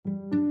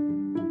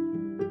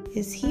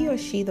Is he or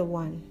she the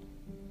one?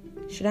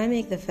 Should I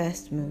make the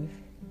first move?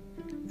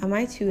 Am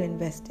I too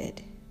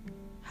invested?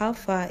 How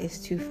far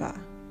is too far?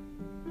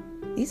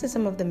 These are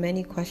some of the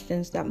many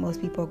questions that most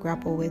people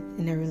grapple with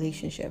in a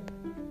relationship,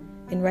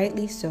 and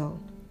rightly so,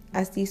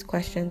 as these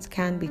questions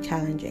can be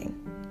challenging.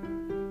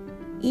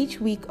 Each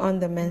week on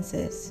The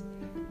Menses,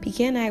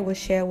 PK and I will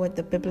share what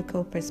the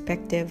biblical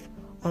perspective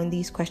on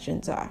these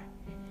questions are,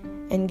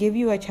 and give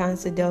you a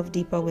chance to delve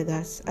deeper with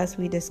us as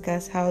we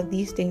discuss how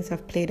these things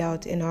have played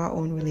out in our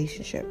own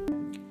relationship.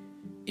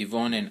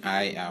 Yvonne and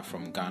I are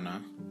from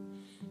Ghana.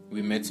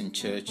 We met in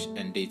church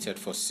and dated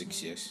for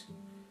 6 years.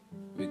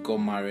 We got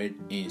married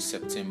in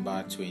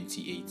September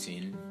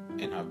 2018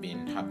 and have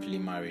been happily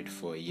married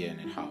for 1.5 years.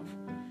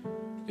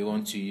 We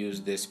want to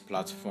use this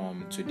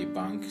platform to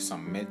debunk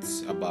some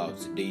myths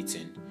about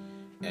dating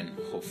and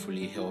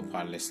hopefully help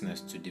our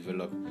listeners to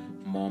develop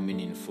more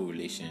meaningful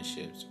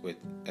relationships with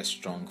a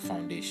strong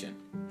foundation.